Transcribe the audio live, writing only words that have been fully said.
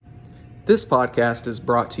This podcast is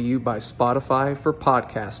brought to you by Spotify for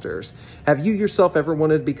podcasters. Have you yourself ever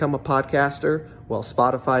wanted to become a podcaster? Well,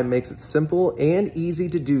 Spotify makes it simple and easy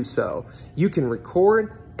to do so. You can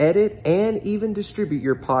record, edit, and even distribute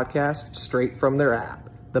your podcast straight from their app.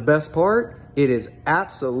 The best part? It is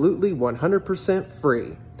absolutely 100%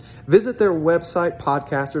 free. Visit their website,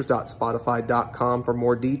 podcasters.spotify.com, for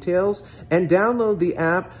more details, and download the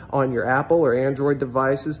app on your Apple or Android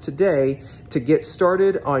devices today to get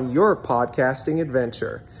started on your podcasting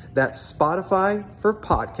adventure. That's Spotify for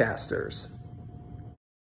podcasters.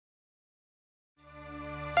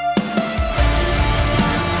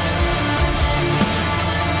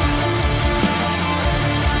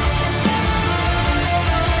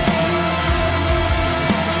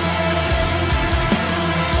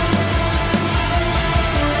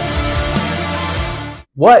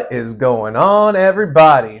 What is going on,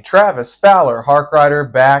 everybody? Travis Fowler,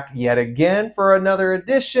 Harkrider, back yet again for another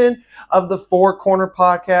edition of the Four Corner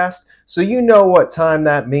Podcast. So you know what time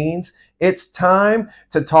that means. It's time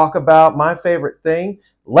to talk about my favorite thing.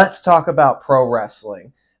 Let's talk about pro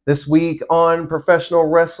wrestling. This week on Professional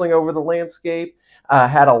Wrestling Over the Landscape,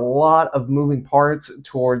 had a lot of moving parts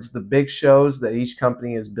towards the big shows that each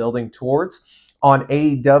company is building towards. On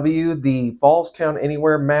AEW, the Falls Count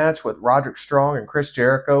Anywhere match with Roderick Strong and Chris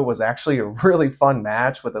Jericho was actually a really fun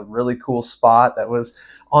match with a really cool spot that was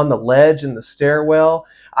on the ledge in the stairwell.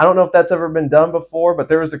 I don't know if that's ever been done before, but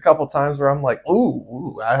there was a couple times where I'm like,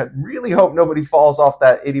 ooh, I really hope nobody falls off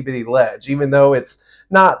that itty bitty ledge, even though it's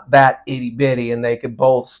not that itty bitty and they could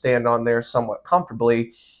both stand on there somewhat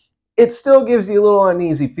comfortably. It still gives you a little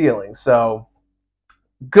uneasy feeling. So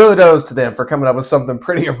kudos to them for coming up with something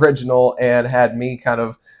pretty original and had me kind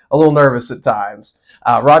of a little nervous at times.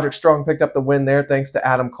 Roderick Strong picked up the win there thanks to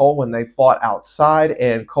Adam Cole when they fought outside,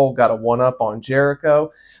 and Cole got a one-up on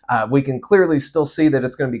Jericho. We can clearly still see that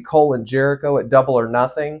it's going to be Cole and Jericho at Double or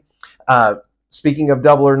Nothing. Speaking of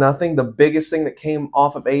Double or Nothing, the biggest thing that came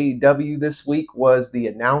off of AEW this week was the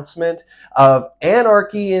announcement of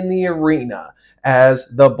Anarchy in the Arena, as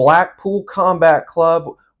the Blackpool Combat Club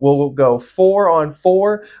will go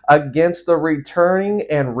 4-on-4 against the returning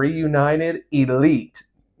and reunited Elite,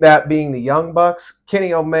 that being the Young Bucks,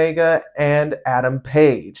 Kenny Omega, and Adam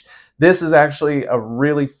Page. This is actually a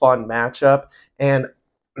really fun matchup, and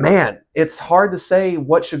man, it's hard to say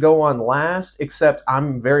what should go on last, except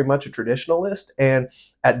I'm very much a traditionalist, and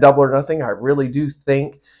at Double or Nothing, I really do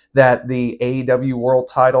think that the AEW World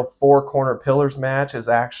Title Four Corner Pillars match is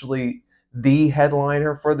actually the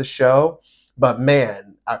headliner for the show. But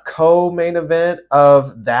man, a co-main event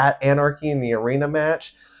of that Anarchy in the Arena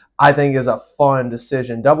match, I think is a fun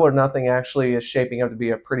decision. Double or Nothing actually is shaping up to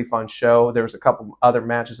be a pretty fun show. There was a couple other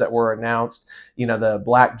matches that were announced. You know, the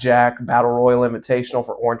Blackjack Battle Royal Invitational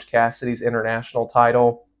for Orange Cassidy's international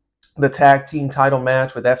title, the tag team title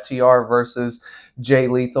match with FTR versus Jay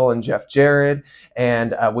Lethal and Jeff Jarrett,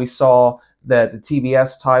 and we saw that the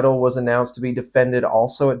TBS title was announced to be defended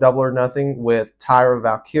also at Double or Nothing, with Tyra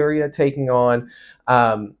Valkyria taking on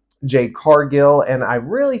Jade Cargill. And I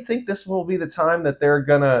really think this will be the time that they're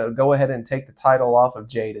going to go ahead and take the title off of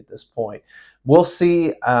Jade at this point. We'll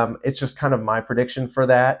see. It's just kind of my prediction for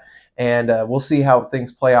that. And we'll see how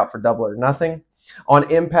things play out for Double or Nothing. On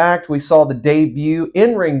Impact, we saw the debut,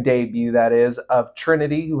 in-ring debut, that is, of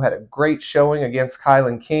Trinity, who had a great showing against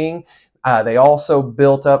Kylan King. They also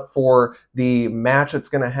built up for the match that's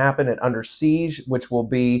going to happen at Under Siege, which will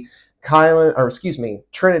be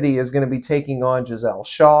Trinity is going to be taking on Giselle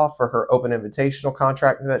Shaw for her Open Invitational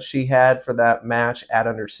contract that she had for that match at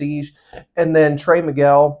Under Siege. And then Trey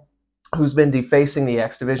Miguel, who's been defacing the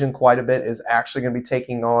X Division quite a bit, is actually going to be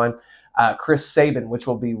taking on Chris Sabin, which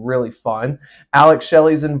will be really fun. Alex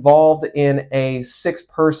Shelley's involved in a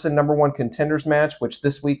six-person number one contenders match, which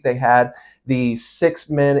this week they had the 6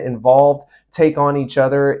 men involved take on each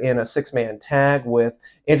other in a 6-man tag with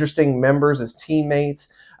interesting members as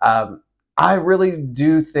teammates. I really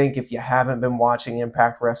do think if you haven't been watching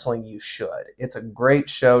Impact Wrestling, you should. It's a great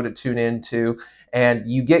show to tune into, and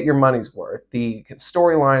you get your money's worth. The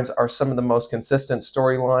storylines are some of the most consistent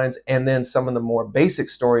storylines, and then some of the more basic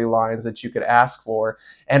storylines that you could ask for.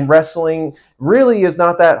 And wrestling really is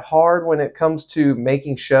not that hard when it comes to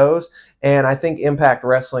making shows, and I think Impact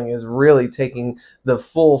Wrestling is really taking the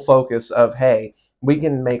full focus of, hey, we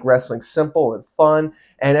can make wrestling simple and fun,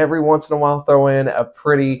 and every once in a while throw in a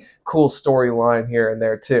pretty cool storyline here and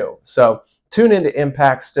there too. So tune into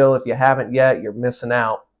Impact still. If you haven't yet, you're missing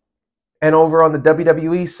out. And over on the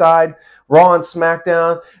WWE side, Raw and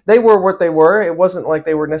SmackDown, they were what they were. It wasn't like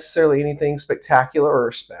they were necessarily anything spectacular or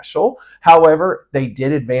special. However, they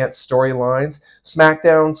did advance storylines.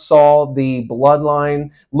 SmackDown saw the Bloodline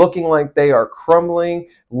looking like they are crumbling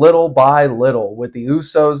little by little, with the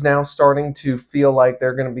Usos now starting to feel like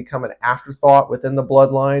they're going to become an afterthought within the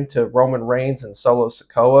Bloodline to Roman Reigns and Solo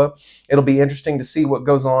Sikoa. It'll be interesting to see what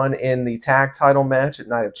goes on in the tag title match at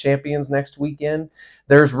Night of Champions next weekend.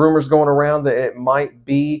 There's rumors going around that it might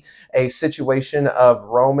be a situation of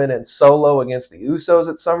Roman and Solo against the Usos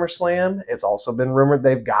at SummerSlam. It's also been rumored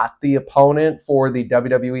they've got the opponent for the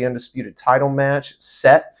WWE Undisputed title match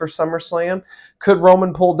set for SummerSlam. Could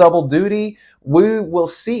Roman pull double duty? We will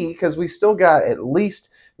see, because we still got at least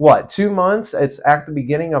 2 months. It's at the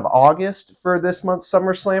beginning of August for this month's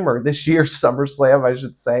SummerSlam, or this year's SummerSlam, I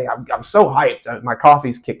should say. I'm so hyped. My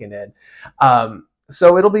coffee's kicking in.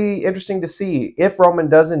 So it'll be interesting to see if Roman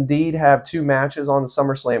does indeed have two matches on the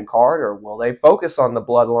SummerSlam card, or will they focus on the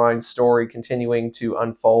Bloodline story continuing to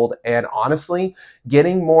unfold and honestly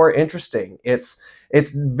getting more interesting. It's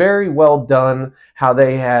very well done how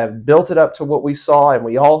they have built it up to what we saw, and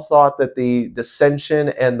we all thought that the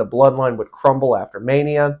dissension and the Bloodline would crumble after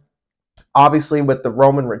Mania. Obviously, with the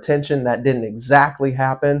Roman retention, that didn't exactly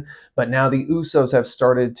happen, but now the Usos have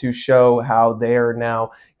started to show how they're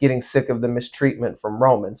now getting sick of the mistreatment from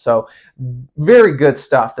Roman. So, very good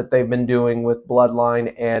stuff that they've been doing with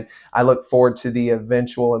Bloodline, and I look forward to the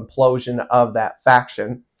eventual implosion of that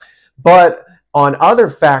faction. But on other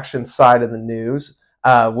faction side of the news,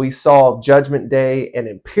 we saw Judgment Day and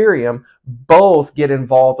Imperium both get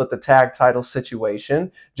involved with the tag title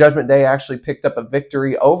situation. Judgment Day actually picked up a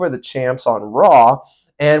victory over the champs on Raw.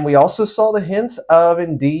 And we also saw the hints of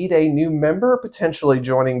indeed a new member potentially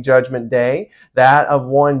joining Judgment Day, that of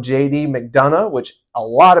one JD McDonough, which a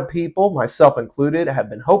lot of people, myself included,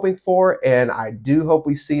 have been hoping for. And I do hope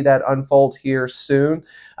we see that unfold here soon.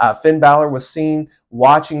 Finn Balor was seen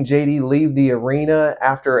watching JD leave the arena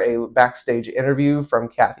after a backstage interview from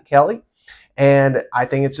Kathy Kelly. And I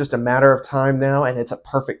think it's just a matter of time now, and it's a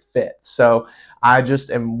perfect fit. So I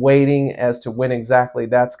just am waiting as to when exactly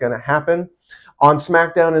that's going to happen. On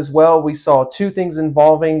SmackDown as well, we saw two things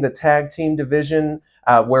involving the tag team division,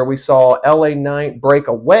 where we saw LA Knight break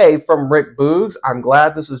away from Rick Boogs. I'm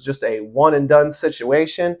glad this was just a one and done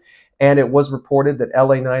situation. And it was reported that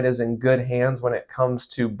LA Knight is in good hands when it comes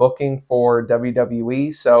to booking for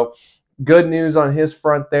WWE. So good news on his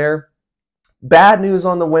front there. Bad news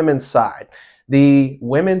on the women's side. The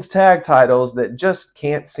women's tag titles that just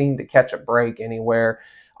can't seem to catch a break anywhere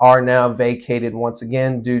are now vacated once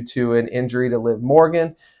again due to an injury to Liv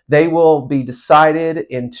Morgan. They will be decided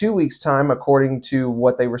in 2 weeks' time, according to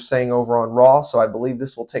what they were saying over on Raw. So I believe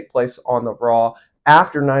this will take place on the Raw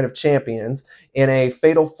after Night of Champions in a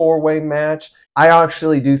fatal four-way match. I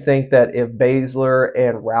actually do think that if Baszler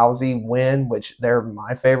and Rousey win, which they're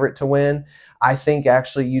my favorite to win, I think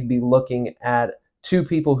actually you'd be looking at two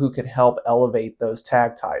people who could help elevate those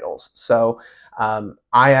tag titles. So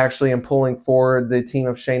I actually am pulling for the team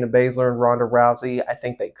of Shayna Baszler and Ronda Rousey. I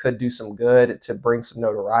think they could do some good to bring some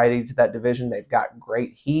notoriety to that division. They've got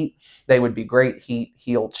great heat. They would be great heat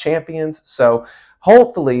heel champions. So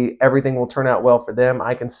hopefully everything will turn out well for them.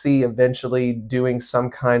 I can see eventually doing some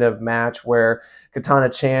kind of match where Katana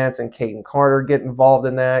Chance and Kaden Carter get involved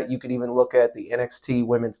in that. You could even look at the NXT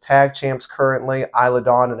Women's Tag Champs currently, Isla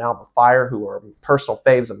Dawn and Alba Fire, who are personal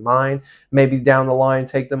faves of mine. Maybe down the line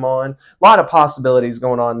take them on. A lot of possibilities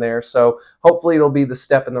going on there. So hopefully it'll be the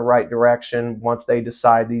step in the right direction once they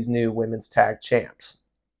decide these new Women's Tag Champs.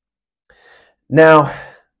 Now,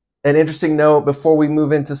 an interesting note before we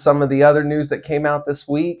move into some of the other news that came out this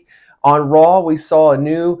week. On Raw, we saw a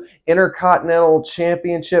new Intercontinental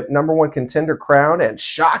Championship #1 contender crown, and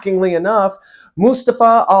shockingly enough,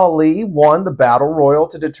 Mustafa Ali won the Battle Royal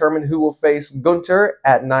to determine who will face Gunther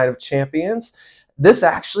at Night of Champions. This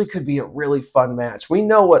actually could be a really fun match. We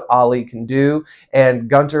know what Ali can do, and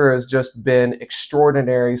Gunther has just been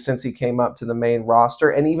extraordinary since he came up to the main roster,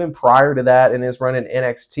 and even prior to that in his run in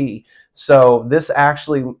NXT. So this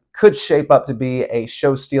actually could shape up to be a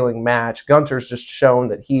show-stealing match. Gunther's just shown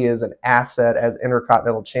that he is an asset as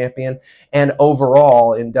Intercontinental Champion, and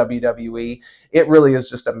overall in WWE, it really is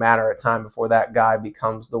just a matter of time before that guy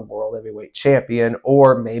becomes the World Heavyweight Champion,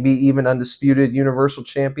 or maybe even Undisputed Universal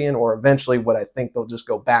Champion, or eventually what I think they'll just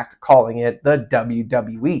go back to calling it the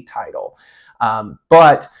WWE title.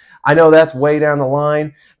 But I know that's way down the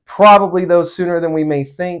line, probably though sooner than we may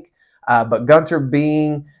think. But Gunther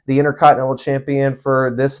being the Intercontinental Champion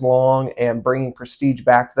for this long and bringing prestige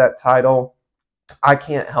back to that title, I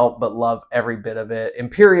can't help but love every bit of it.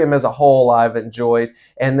 Imperium as a whole I've enjoyed,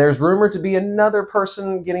 and there's rumored to be another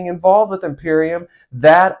person getting involved with Imperium,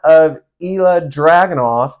 that of Ilya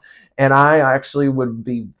Dragunov, and I actually would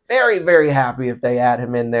be very, very happy if they add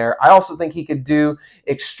him in there. I also think he could do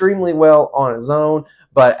extremely well on his own,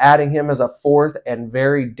 but adding him as a fourth and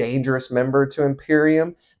very dangerous member to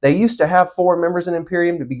Imperium. They used to have four members in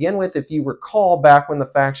Imperium to begin with. If you recall, back when the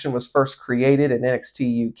faction was first created in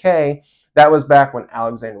NXT UK, that was back when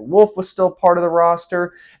Alexander Wolf was still part of the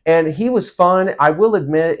roster, and he was fun. I will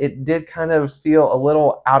admit it did kind of feel a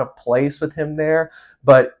little out of place with him there,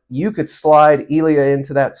 but you could slide Ilya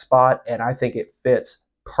into that spot, and I think it fits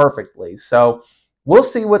perfectly. So we'll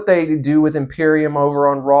see what they do with Imperium over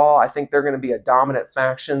on Raw. I think they're going to be a dominant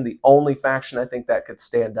faction, the only faction I think that could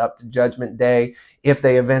stand up to Judgment Day if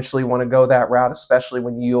they eventually want to go that route, especially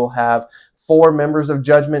when you'll have four members of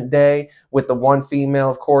Judgment Day, with the one female,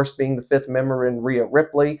 of course, being the fifth member in Rhea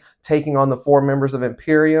Ripley, taking on the four members of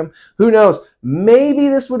Imperium. Who knows? Maybe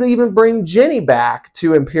this would even bring Jenny back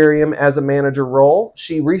to Imperium as a manager role.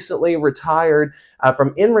 She recently retired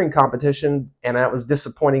from in-ring competition, and that was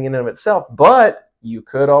disappointing in and of itself, but you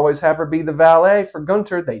could always have her be the valet for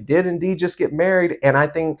Gunther. They did indeed just get married, and I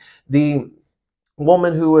think the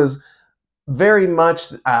woman who was very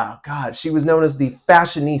much, she was known as the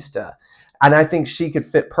fashionista. And I think she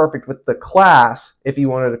could fit perfect with the class, if you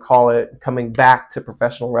wanted to call it, coming back to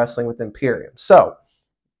professional wrestling with Imperium. So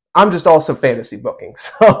I'm just also fantasy booking.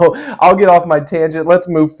 So I'll get off my tangent. Let's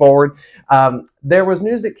move forward. There was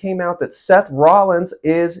news that came out that Seth Rollins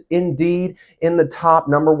is indeed in the top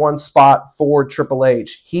number one spot for Triple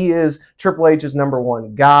H. He is Triple H's number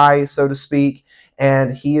one guy, so to speak,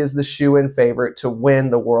 and he is the shoe-in favorite to win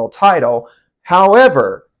the world title.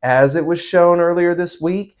 However, as it was shown earlier this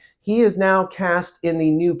week, he is now cast in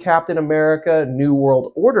the new Captain America New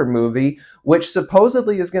World Order movie, which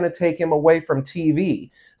supposedly is going to take him away from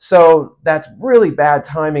TV. So that's really bad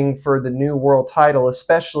timing for the new world title,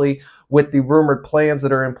 especially with the rumored plans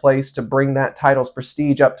that are in place to bring that title's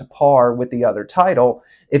prestige up to par with the other title.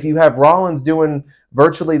 If you have Rollins doing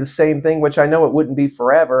virtually the same thing, which I know it wouldn't be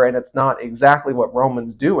forever, and it's not exactly what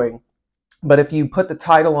Roman's doing, but if you put the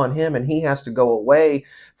title on him and he has to go away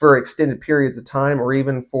for extended periods of time, or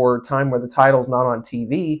even for time where the title's not on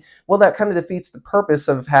TV, well, that kind of defeats the purpose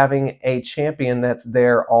of having a champion that's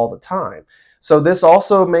there all the time. So this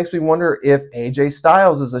also makes me wonder if AJ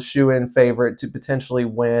Styles is a shoe-in favorite to potentially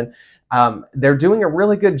win. They're doing a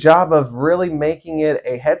really good job of really making it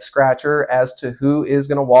a head scratcher as to who is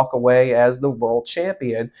going to walk away as the world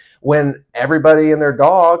champion, when everybody and their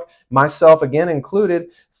dog, myself again included,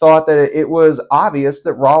 thought that it was obvious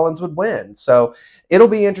that Rollins would win. So it'll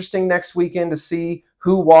be interesting next weekend to see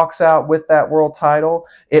who walks out with that world title.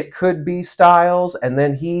 It could be Styles, and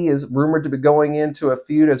then he is rumored to be going into a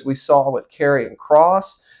feud, as we saw with Karrion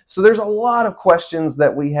Kross. So there's a lot of questions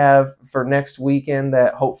that we have for next weekend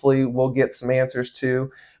that hopefully we'll get some answers to.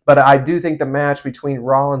 But I do think the match between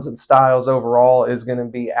Rollins and Styles overall is going to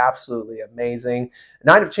be absolutely amazing.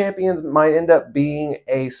 Night of Champions might end up being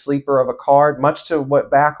a sleeper of a card, much to what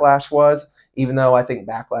Backlash was, even though I think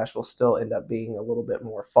Backlash will still end up being a little bit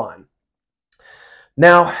more fun.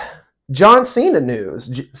 Now, John Cena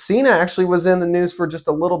news. Cena actually was in the news for just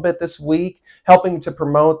a little bit this week, helping to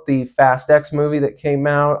promote the Fast X movie that came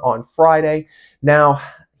out on Friday. Now,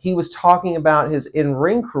 he was talking about his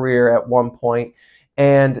in-ring career at one point,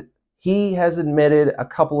 and he has admitted a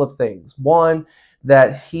couple of things. One,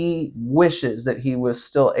 that he wishes that he was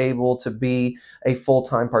still able to be a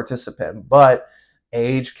full-time participant, but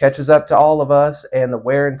age catches up to all of us, and the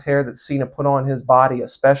wear and tear that Cena put on his body,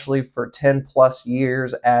 especially for 10 plus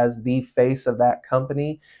years as the face of that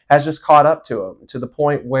company, has just caught up to him, to the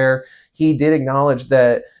point where he did acknowledge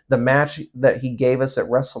that the match that he gave us at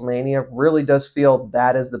WrestleMania really does feel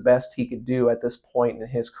that is the best he could do at this point in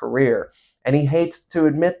his career. And he hates to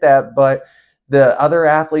admit that, but the other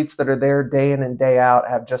athletes that are there day in and day out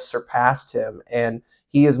have just surpassed him, and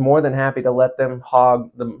he is more than happy to let them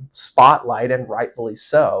hog the spotlight, and rightfully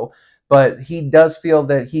so. But he does feel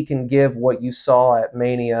that he can give what you saw at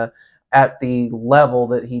Mania at the level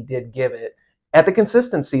that he did give it, at the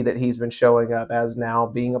consistency that he's been showing up as now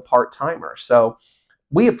being a part-timer. So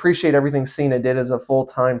we appreciate everything Cena did as a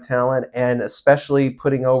full-time talent, and especially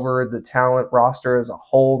putting over the talent roster as a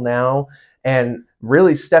whole now, and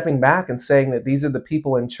really stepping back and saying that these are the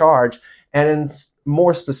people in charge, and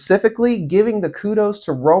more specifically giving the kudos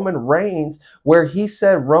to Roman Reigns, where he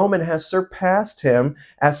said Roman has surpassed him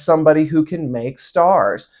as somebody who can make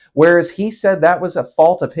stars. Whereas he said that was a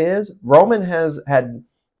fault of his, Roman has had,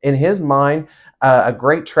 in his mind, a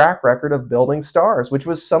great track record of building stars, which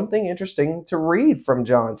was something interesting to read from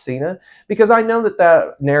John Cena, because I know that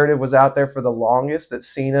that narrative was out there for the longest, that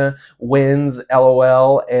Cena wins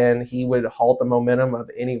LOL and he would halt the momentum of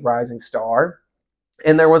any rising star.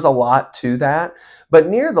 And there was a lot to that. But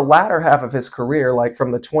near the latter half of his career, like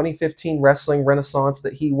from the 2015 wrestling renaissance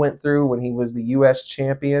that he went through when he was the US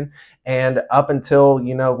champion, and up until,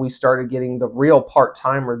 we started getting the real part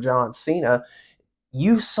timer John Cena,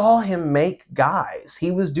 you saw him make guys.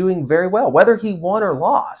 He was doing very well. Whether he won or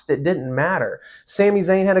lost, it didn't matter. Sami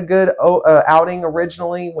Zayn had a good outing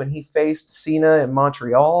originally when he faced Cena in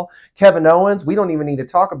Montreal. Kevin Owens, we don't even need to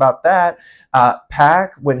talk about that.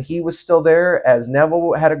 Pac, when he was still there as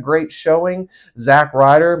Neville, had a great showing. Zack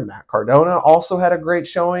Ryder, Matt Cardona also had a great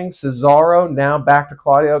showing. Cesaro, now back to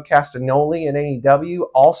Claudio Castagnoli in AEW,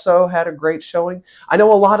 also had a great showing. I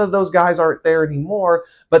know a lot of those guys aren't there anymore,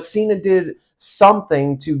 but Cena did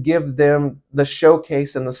something to give them the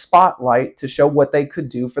showcase and the spotlight to show what they could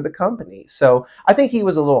do for the company. So I think he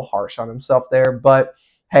was a little harsh on himself there, but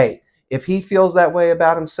hey, if he feels that way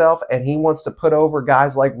about himself and he wants to put over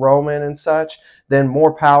guys like Roman and such, then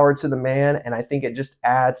more power to the man. And I think it just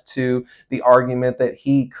adds to the argument that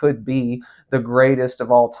he could be the greatest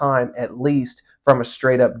of all time, at least from a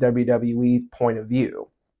straight up WWE point of view.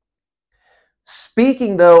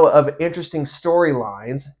 Speaking, though, of interesting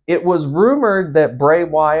storylines, it was rumored that Bray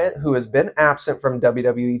Wyatt, who has been absent from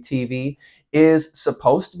WWE TV, is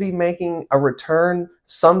supposed to be making a return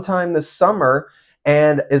sometime this summer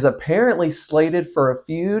and is apparently slated for a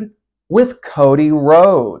feud with Cody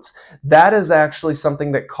Rhodes. That is actually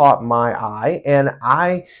something that caught my eye, and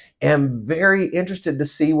I am very interested to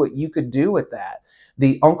see what you could do with that.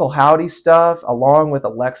 The Uncle Howdy stuff, along with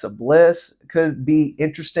Alexa Bliss, could be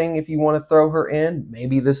interesting if you want to throw her in.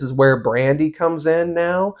 Maybe this is where Brandy comes in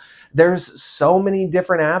now. There's so many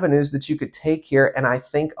different avenues that you could take here, and I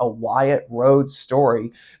think a Wyatt Rhodes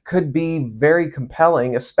story could be very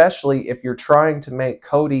compelling, especially if you're trying to make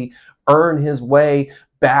Cody earn his way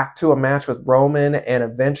back to a match with Roman and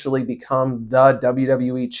eventually become the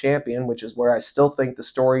WWE champion, which is where I still think the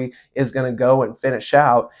story is going to go and finish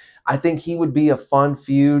out. I think he would be a fun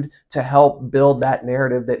feud to help build that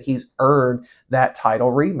narrative that he's earned that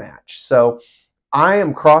title rematch. So I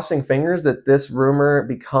am crossing fingers that this rumor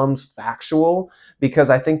becomes factual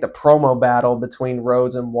because I think the promo battle between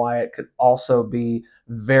Rhodes and Wyatt could also be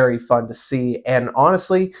very fun to see. And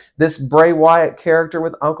honestly, this Bray Wyatt character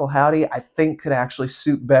with Uncle Howdy, I think could actually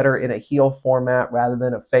suit better in a heel format rather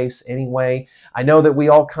than a face anyway. I know that we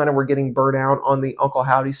all kind of were getting burnt out on the Uncle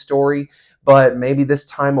Howdy story, but maybe this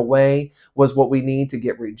time away was what we need to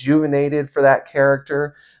get rejuvenated for that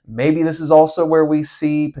character. Maybe this is also where we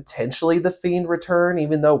see potentially the Fiend return,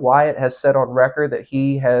 even though Wyatt has said on record that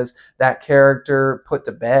he has that character put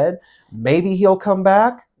to bed. Maybe he'll come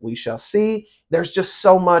back. We shall see. There's just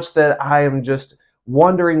so much that I am just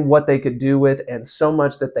wondering what they could do with, and so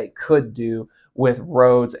much that they could do with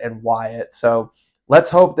Rhodes and Wyatt. So let's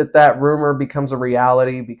hope that that rumor becomes a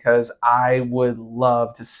reality because I would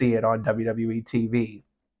love to see it on WWE TV.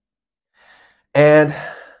 And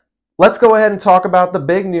let's go ahead and talk about the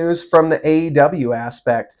big news from the AEW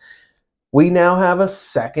aspect. We now have a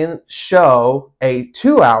second show, a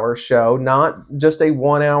 2 hour show, not just a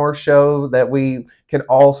 1 hour show that we can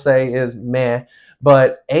all say is meh.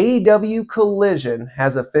 But AEW Collision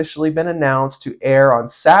has officially been announced to air on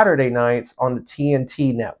Saturday nights on the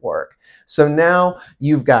TNT network. So now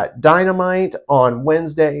you've got Dynamite on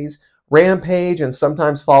Wednesdays, Rampage, and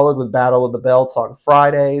sometimes followed with Battle of the Belts on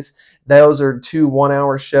Fridays. Those are two 1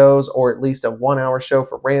 hour shows, or at least a 1 hour show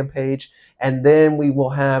for Rampage. And then we will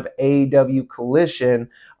have AEW Collision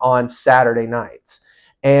on Saturday nights.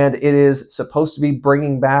 And it is supposed to be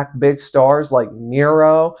bringing back big stars like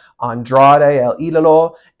Miro, Andrade El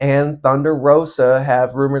Idolo, and Thunder Rosa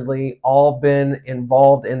have rumoredly all been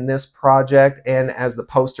involved in this project. And as the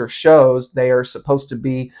poster shows, they are supposed to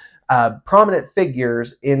be prominent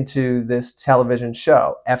figures into this television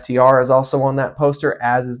show. FTR is also on that poster,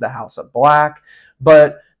 as is the House of Black.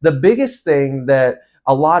 But the biggest thing that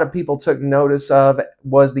a lot of people took notice of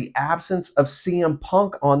was the absence of CM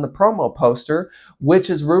Punk on the promo poster, which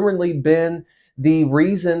has rumoredly been the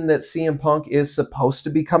reason that CM Punk is supposed to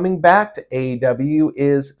be coming back to AEW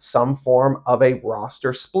is some form of a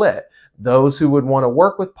roster split. Those who would want to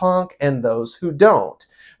work with Punk and those who don't.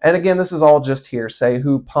 And again, this is all just hearsay.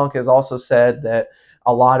 Who Punk has also said that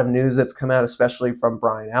a lot of news that's come out, especially from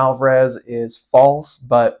Brian Alvarez, is false.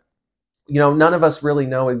 But none of us really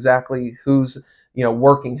know exactly who's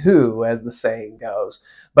working who, as the saying goes.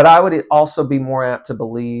 But I would also be more apt to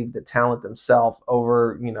believe the talent themselves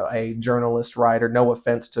over a journalist writer. No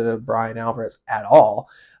offense to Brian Alvarez at all,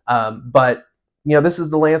 but this is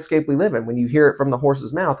the landscape we live in. When you hear it from the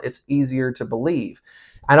horse's mouth, it's easier to believe.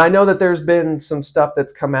 And I know that there's been some stuff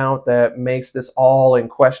that's come out that makes this all in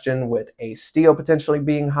question, with Ace Steel potentially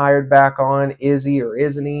being hired back on. Is he or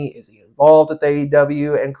isn't he? Is he involved with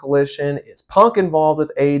AEW and Collision? Is Punk involved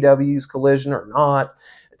with AEW's Collision or not?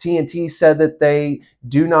 TNT said that they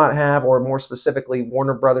do not have, or more specifically,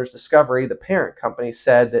 Warner Brothers Discovery, the parent company,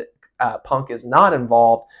 said that Punk is not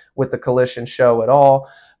involved with the Collision show at all.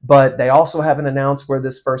 But they also haven't announced where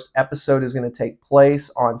this first episode is going to take place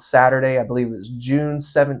on Saturday. I believe it was June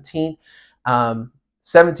 17th,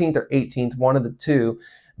 17th or 18th, one of the two.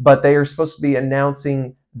 But they are supposed to be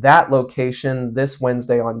announcing that location this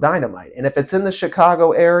Wednesday on Dynamite. And if it's in the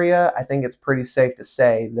Chicago area, I think it's pretty safe to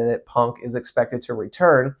say that Punk is expected to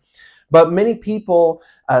return. But many people,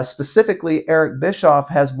 specifically Eric Bischoff,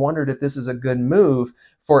 has wondered if this is a good move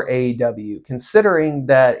for AEW, considering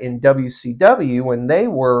that in WCW, when they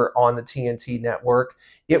were on the TNT network,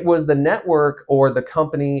 it was the network or the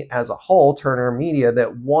company as a whole, Turner Media,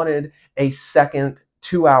 that wanted a second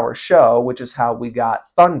 2-hour show, which is how we got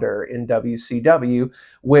Thunder in WCW,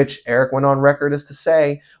 which Eric went on record as to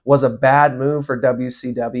say was a bad move for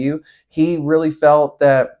WCW. He really felt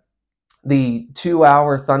that the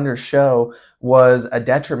 2-hour Thunder show was a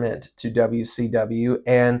detriment to WCW.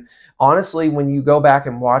 And honestly, when you go back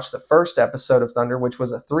and watch the first episode of Thunder, which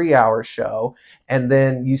was a 3-hour show, and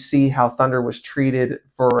then you see how Thunder was treated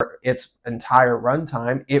for its entire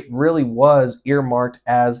runtime, it really was earmarked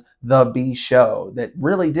as the B show that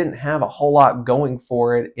really didn't have a whole lot going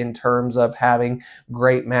for it in terms of having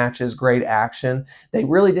great matches, great action. They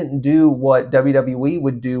really didn't do what WWE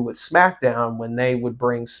would do with SmackDown when they would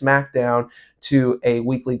bring SmackDown to a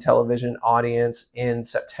weekly television audience in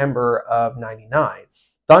September of '99.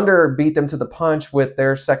 Thunder beat them to the punch with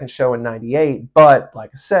their second show in '98, but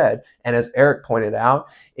like I said, and as Eric pointed out,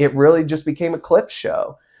 it really just became a clip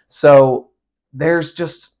show. So there's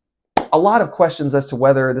just a lot of questions as to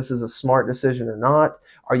whether this is a smart decision or not.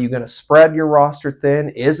 Are you going to spread your roster thin?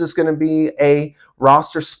 Is this going to be a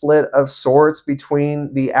roster split of sorts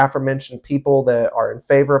between the aforementioned people that are in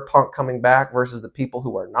favor of Punk coming back versus the people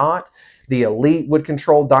who are not? The Elite would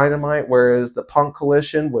control Dynamite, whereas the Punk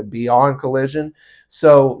Collision would be on Collision.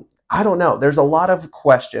 So I don't know. There's a lot of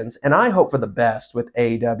questions, and I hope for the best with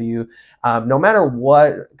AEW. No matter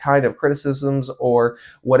what kind of criticisms or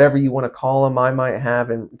whatever you want to call them I might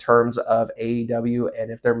have in terms of AEW and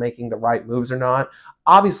if they're making the right moves or not.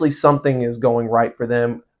 Obviously, something is going right for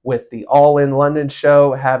them with the All In London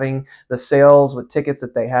show, having the sales with tickets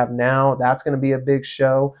that they have now. That's going to be a big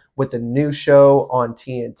show. With the new show on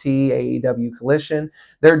TNT, AEW Collision,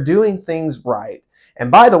 they're doing things right. And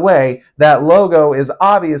by the way, that logo is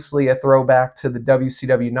obviously a throwback to the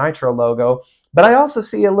WCW Nitro logo, but I also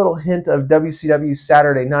see a little hint of WCW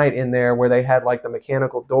Saturday Night in there where they had like the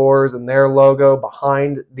mechanical doors and their logo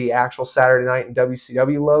behind the actual Saturday Night and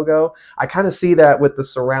WCW logo. I kind of see that with the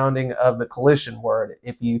surrounding of the Collision word.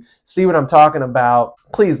 If you see what I'm talking about,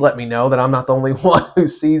 please let me know that I'm not the only one who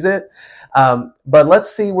sees it. But let's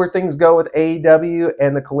see where things go with AEW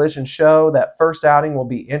and the Collision show. That first outing will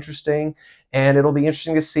be interesting. And it'll be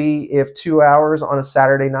interesting to see if 2 hours on a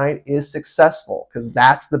Saturday night is successful, because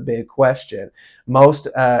that's the big question. Most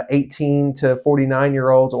 18 to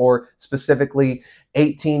 49-year-olds, or specifically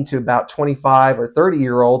 18 to about 25 or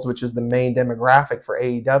 30-year-olds, which is the main demographic for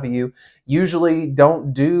AEW, usually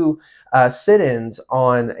don't do sit-ins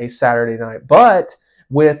on a Saturday night. But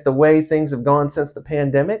with the way things have gone since the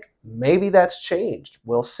pandemic, maybe that's changed.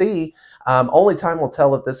 We'll see. Only time will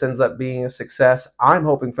tell if this ends up being a success. I'm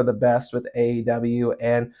hoping for the best with AEW,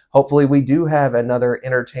 and hopefully we do have another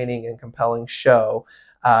entertaining and compelling show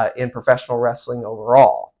in professional wrestling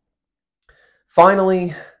overall.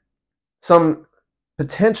 Finally, some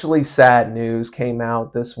potentially sad news came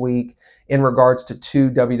out this week in regards to two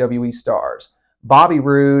WWE stars, Bobby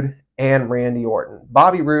Roode and Randy Orton.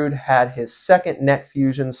 Bobby Roode had his second neck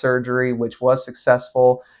fusion surgery, which was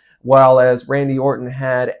successful, while as Randy Orton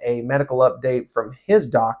had a medical update from his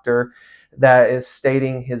doctor that is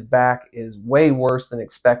stating his back is way worse than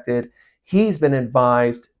expected. He's been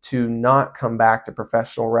advised to not come back to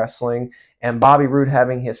professional wrestling, and Bobby Roode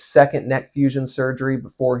having his second neck fusion surgery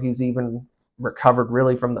before he's even recovered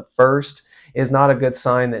really from the first is not a good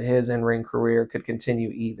sign that his in-ring career could continue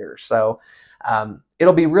either. So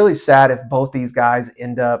it'll be really sad if both these guys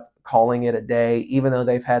end up calling it a day, even though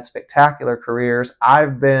they've had spectacular careers.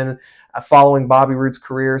 I've been following Bobby Roode's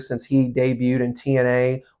career since he debuted in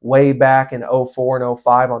TNA way back in 04 and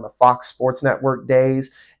 05 on the Fox Sports Network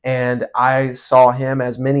days. And I saw him,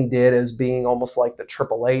 as many did, as being almost like the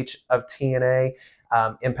Triple H of TNA.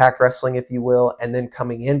 Impact Wrestling, if you will. And then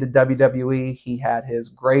coming into WWE, he had his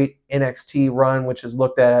great NXT run, which is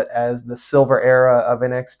looked at as the silver era of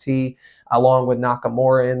NXT, along with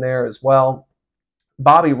Nakamura in there as well.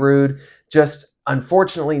 Bobby Roode just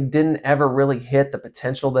unfortunately didn't ever really hit the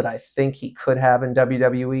potential that I think he could have in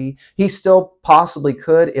WWE. He still possibly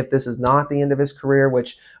could if this is not the end of his career,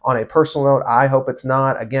 which on a personal note, I hope it's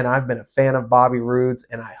not. Again, I've been a fan of Bobby Roode's,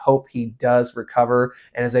 and I hope he does recover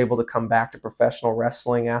and is able to come back to professional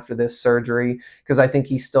wrestling after this surgery, because I think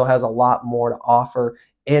he still has a lot more to offer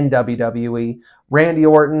in WWE. Randy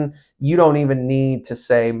Orton, you don't even need to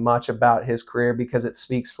say much about his career because it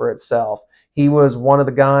speaks for itself. He was one of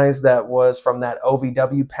the guys that was from that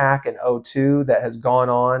OVW pack in '02 that has gone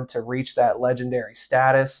on to reach that legendary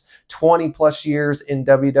status. 20 plus years in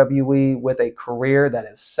WWE with a career that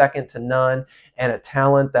is second to none and a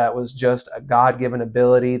talent that was just a God-given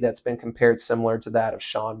ability that's been compared similar to that of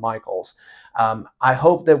Shawn Michaels. I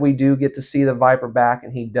hope that we do get to see the Viper back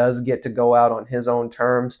and he does get to go out on his own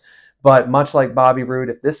terms. But much like Bobby Roode,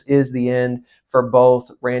 if this is the end for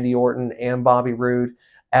both Randy Orton and Bobby Roode,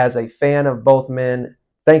 as a fan of both men,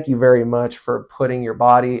 thank you very much for putting your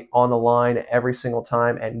body on the line every single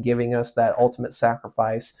time and giving us that ultimate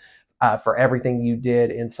sacrifice for everything you did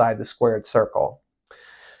inside the squared circle.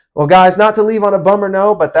 Well, guys, not to leave on a bummer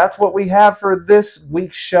note, but that's what we have for this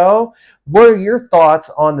week's show. What are your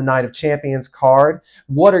thoughts on the Night of Champions card?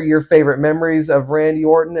 What are your favorite memories of Randy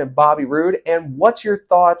Orton and Bobby Roode? And what's your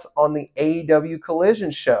thoughts on the AEW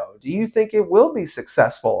Collision show? Do you think it will be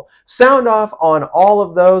successful? Sound off on all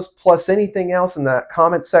of those, plus anything else in that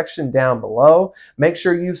comment section down below. Make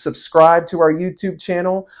sure you subscribe to our YouTube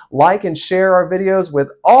channel, like and share our videos with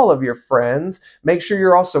all of your friends. Make sure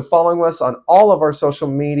you're also following us on all of our social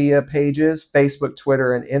media pages, Facebook,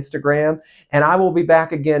 Twitter, and Instagram. And I will be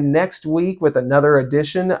back again next week with another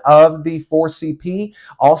edition of the 4CP.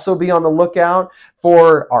 Also be on the lookout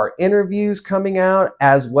for our interviews coming out,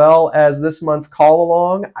 as well as this month's call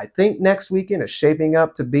along. I think next weekend is shaping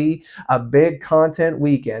up to be a big content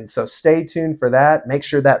weekend, so stay tuned for that. Make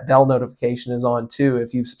sure that bell notification is on too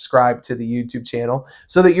if you subscribe to the YouTube channel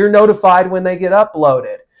so that you're notified when they get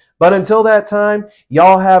uploaded. But until that time,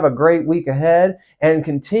 y'all have a great week ahead and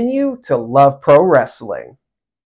continue to love pro wrestling.